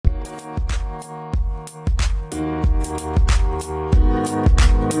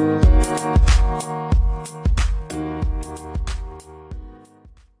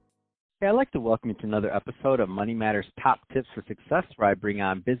welcome you to another episode of Money Matters Top Tips for Success, where I bring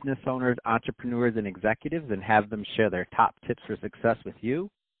on business owners, entrepreneurs, and executives and have them share their top tips for success with you.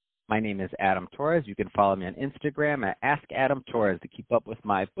 My name is Adam Torres. You can follow me on Instagram at AskAdamTorres to keep up with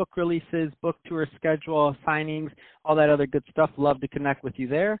my book releases, book tour schedule, signings, all that other good stuff. Love to connect with you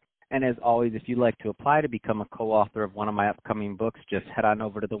there. And as always, if you'd like to apply to become a co-author of one of my upcoming books, just head on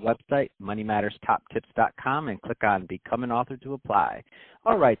over to the website, moneymatterstoptips.com, and click on Become an Author to apply.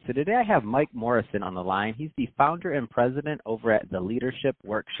 All right, so today I have Mike Morrison on the line. He's the founder and president over at the Leadership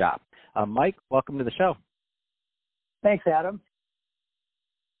Workshop. Mike, welcome to the show. Thanks, Adam.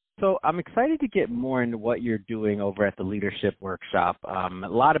 So I'm excited to get more into what you're doing over at the Leadership Workshop. A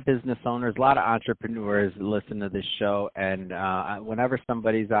lot of business owners, a lot of entrepreneurs listen to this show, and whenever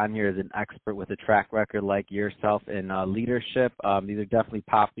somebody's on here as an expert with a track record like yourself in leadership, these are definitely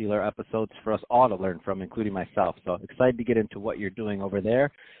popular episodes for us all to learn from, including myself. So excited to get into what you're doing over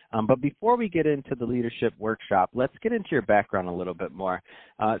there. But before we get into the Leadership Workshop, let's get into your background a little bit more.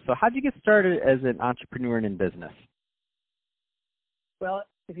 So how'd you get started as an entrepreneur and in business? Well,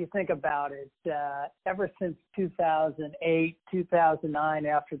 if you think about it, ever since 2008, 2009,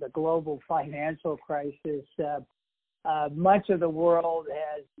 after the global financial crisis, much of the world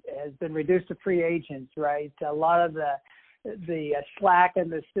has been reduced to free agents, right? A lot of the slack in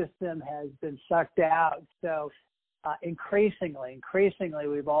the system has been sucked out. So increasingly,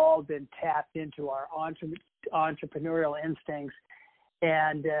 we've all been tapped into our entrepreneurial instincts.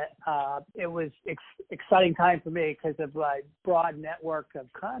 And it was exciting time for me because of my broad network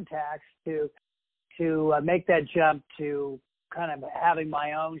of contacts to make that jump to kind of having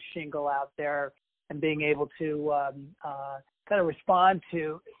my own shingle out there and being able to kind of respond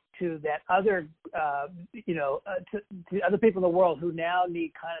to that other to other people in the world who now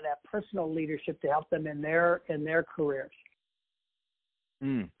need kind of that personal leadership to help them in their careers.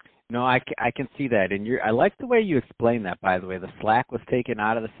 No, I can see that, and I like the way you explain that. By the way, the slack was taken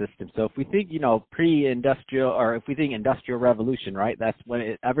out of the system. So if we think, pre-industrial, or if we think industrial revolution, right? That's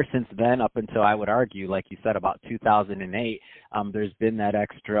when ever since then, up until I would argue, like you said, about 2008, there's been that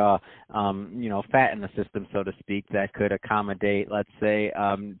extra, fat in the system, so to speak, that could accommodate, let's say,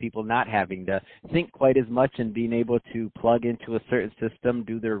 people not having to think quite as much and being able to plug into a certain system,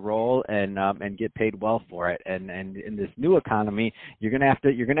 do their role, and get paid well for it. And in this new economy, you're gonna have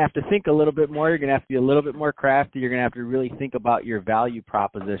to think a little bit more. You're going to have to be a little bit more crafty. You're going to have to really think about your value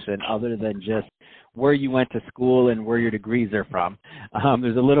proposition other than just where you went to school and where your degrees are from.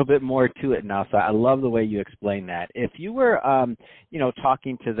 There's a little bit more to it now. So I love the way you explain that. If you were,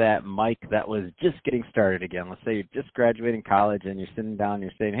 talking to that Mike that was just getting started again, let's say you're just graduating college and you're sitting down and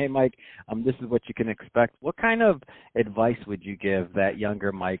you're saying, hey, Mike, this is what you can expect. What kind of advice would you give that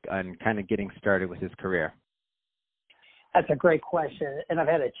younger Mike on kind of getting started with his career? That's a great question, and I've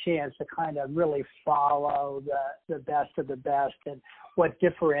had a chance to kind of really follow the best of the best and what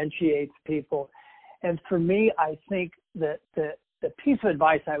differentiates people. And for me, I think that the piece of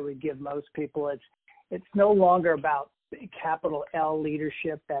advice I would give most people, it's no longer about capital L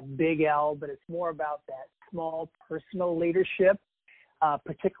leadership, that big L, but it's more about that small personal leadership,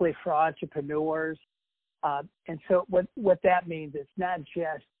 particularly for entrepreneurs. And so what that means, it's not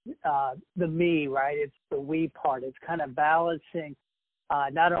just the me, right? It's the we part. It's kind of balancing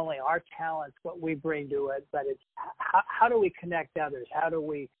not only our talents, what we bring to it, but it's how do we connect others? How do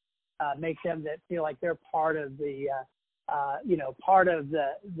we make them that feel like they're part of the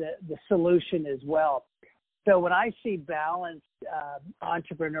solution as well? So when I see balanced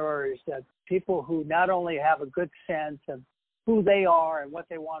entrepreneurs, people who not only have a good sense of who they are and what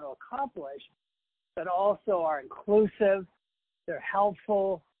they want to accomplish, but also are inclusive, they're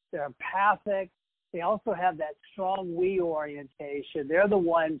helpful, they're empathic, they also have that strong we orientation. They're the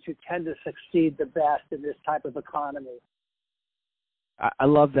ones who tend to succeed the best in this type of economy. I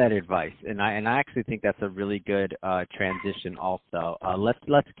love that advice, and I actually think that's a really good transition also.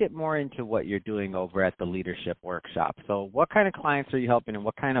 Let's get more into what you're doing over at the Leadership Workshop. So what kind of clients are you helping, and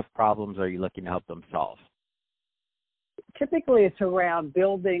what kind of problems are you looking to help them solve? Typically, it's around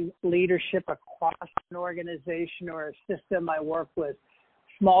building leadership across an organization or a system. I work with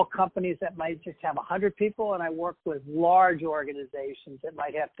small companies that might just have 100 people, and I work with large organizations that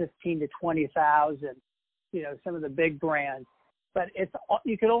might have 15 to 20,000, some of the big brands. But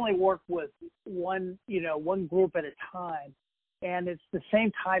you can only work with one group at a time, and it's the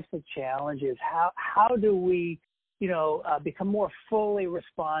same types of challenges. How do we become more fully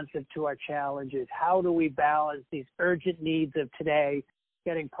responsive to our challenges? How do we balance these urgent needs of today,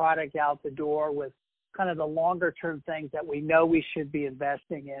 getting product out the door, with kind of the longer term things that we know we should be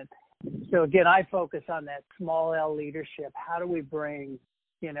investing in? So again, I focus on that small L leadership. How do we bring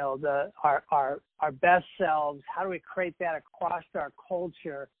our best selves? How do we create that across our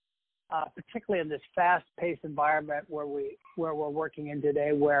culture, particularly in this fast-paced environment where we're working in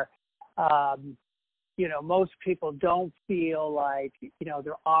today, where most people don't feel like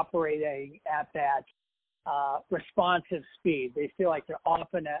they're operating at that responsive speed. They feel like they're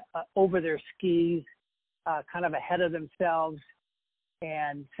often over their skis, kind of ahead of themselves.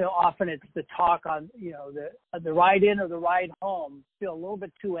 And so often it's the talk on, the ride in or the ride home, feel a little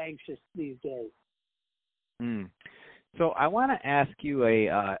bit too anxious these days. Mm. So I want to ask you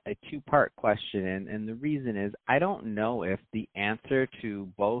a two-part question, and the reason is I don't know if the answer to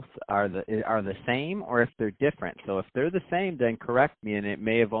both are the same or if they're different. So if they're the same, then correct me, and it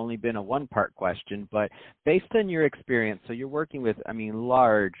may have only been a one-part question. But based on your experience, so you're working with,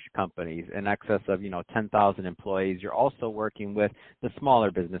 large companies in excess of 10,000 employees. You're also working with the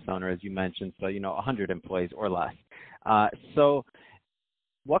smaller business owner, as you mentioned, so 100 employees or less. So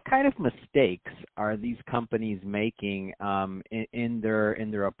what kind of mistakes are these companies making in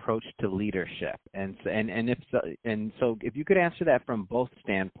their approach to leadership? And so if you could answer that from both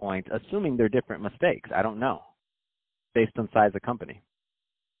standpoints, assuming they're different mistakes, I don't know, based on size of company.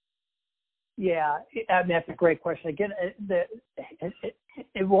 Yeah, that's a great question. Again,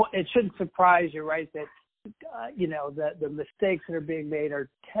 it shouldn't surprise you, right? That the mistakes that are being made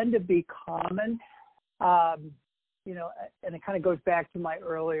tend to be common. And it kind of goes back to my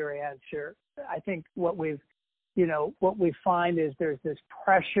earlier answer. I think what we find is there's this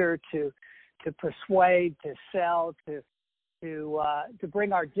pressure to persuade, to sell, to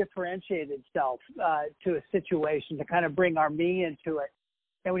bring our differentiated self to a situation, to kind of bring our me into it.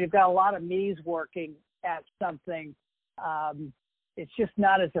 And when you've got a lot of me's working at something, it's just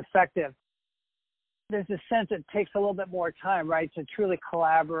not as effective. There's a sense it takes a little bit more time, right, to truly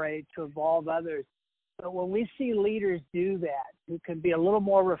collaborate, to involve others. But when we see leaders do that, who can be a little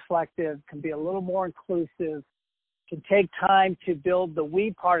more reflective, can be a little more inclusive, can take time to build the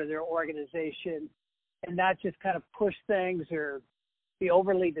we part of their organization and not just kind of push things or be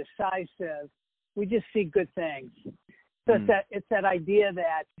overly decisive, we just see good things. So it's that idea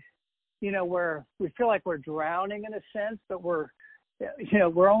that, we feel like we're drowning in a sense, but we're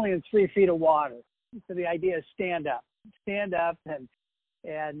only in 3 feet of water. So the idea is stand up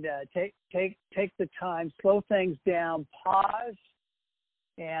and take the time, slow things down, pause,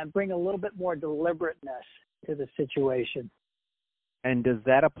 and bring a little bit more deliberateness to the situation. And does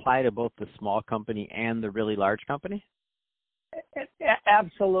that apply to both the small company and the really large company?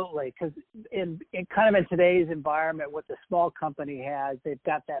 Absolutely, because in today's environment, what the small company has, they've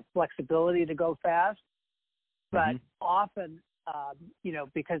got that flexibility to go fast, but often,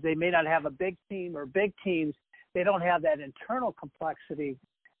 because they may not have a big team or big teams, they don't have that internal complexity,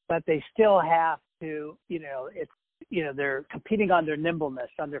 but they still have to, they're competing on their nimbleness,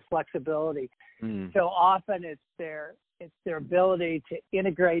 on their flexibility. So often it's their ability to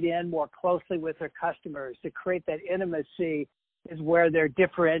integrate in more closely with their customers, to create that intimacy is where their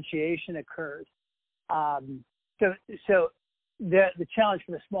differentiation occurs. So the challenge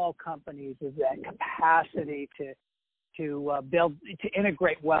for the small companies is that capacity to build, to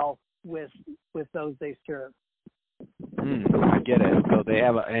integrate well with those they serve. I get it. So they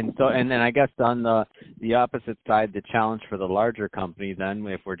have, and then I guess on the opposite side, the challenge for the larger company, then,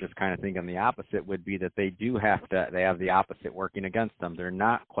 if we're just kind of thinking the opposite, would be that they have the opposite working against them. They're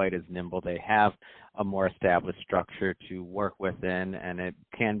not quite as nimble. They have a more established structure to work within, and it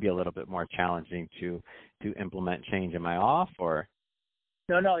can be a little bit more challenging to implement change. Am I off, or?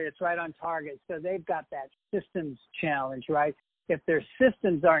 No, it's right on target. So they've got that systems challenge, right? If their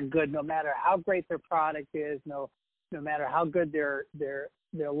systems aren't good, no matter how great their product is, no matter how good their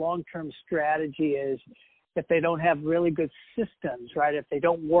long-term strategy is, if they don't have really good systems, right? If they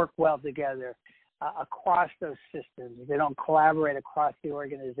don't work well together across those systems, if they don't collaborate across the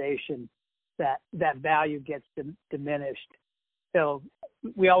organization, that value gets diminished. So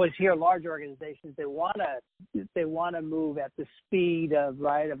we always hear large organizations, they want to move at the speed of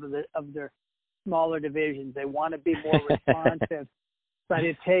their smaller divisions. They want to be more responsive. But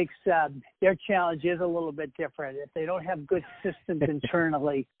it takes their challenge is a little bit different. If they don't have good systems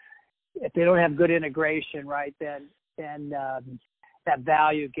internally, if they don't have good integration, right, then that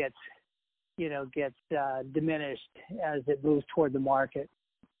value gets diminished as it moves toward the market.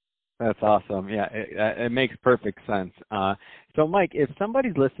 That's awesome. Yeah, it makes perfect sense. So, Mike, if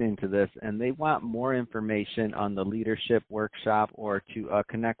somebody's listening to this and they want more information on the leadership workshop or to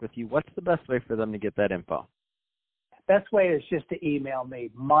connect with you, what's the best way for them to get that info? Best way is just to email me,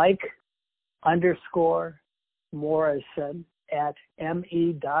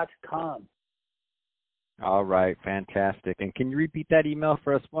 Mike_Morrison@me.com. All right, fantastic. And can you repeat that email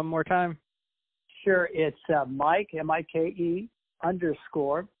for us one more time? Sure. It's Mike, M-I-K-E,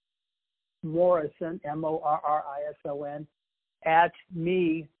 _ Morrison, M-O-R-R-I-S-O-N, at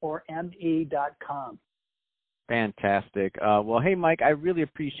me.com. Fantastic. Well, hey, Mike, I really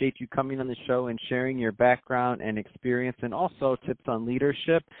appreciate you coming on the show and sharing your background and experience, and also tips on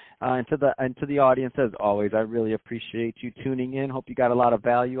leadership. And to the audience, as always, I really appreciate you tuning in. Hope you got a lot of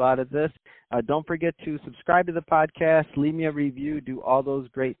value out of this. Don't forget to subscribe to the podcast, leave me a review, do all those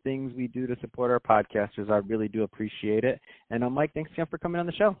great things we do to support our podcasters. I really do appreciate it. And Mike, thanks again for coming on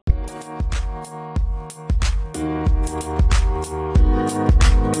the show.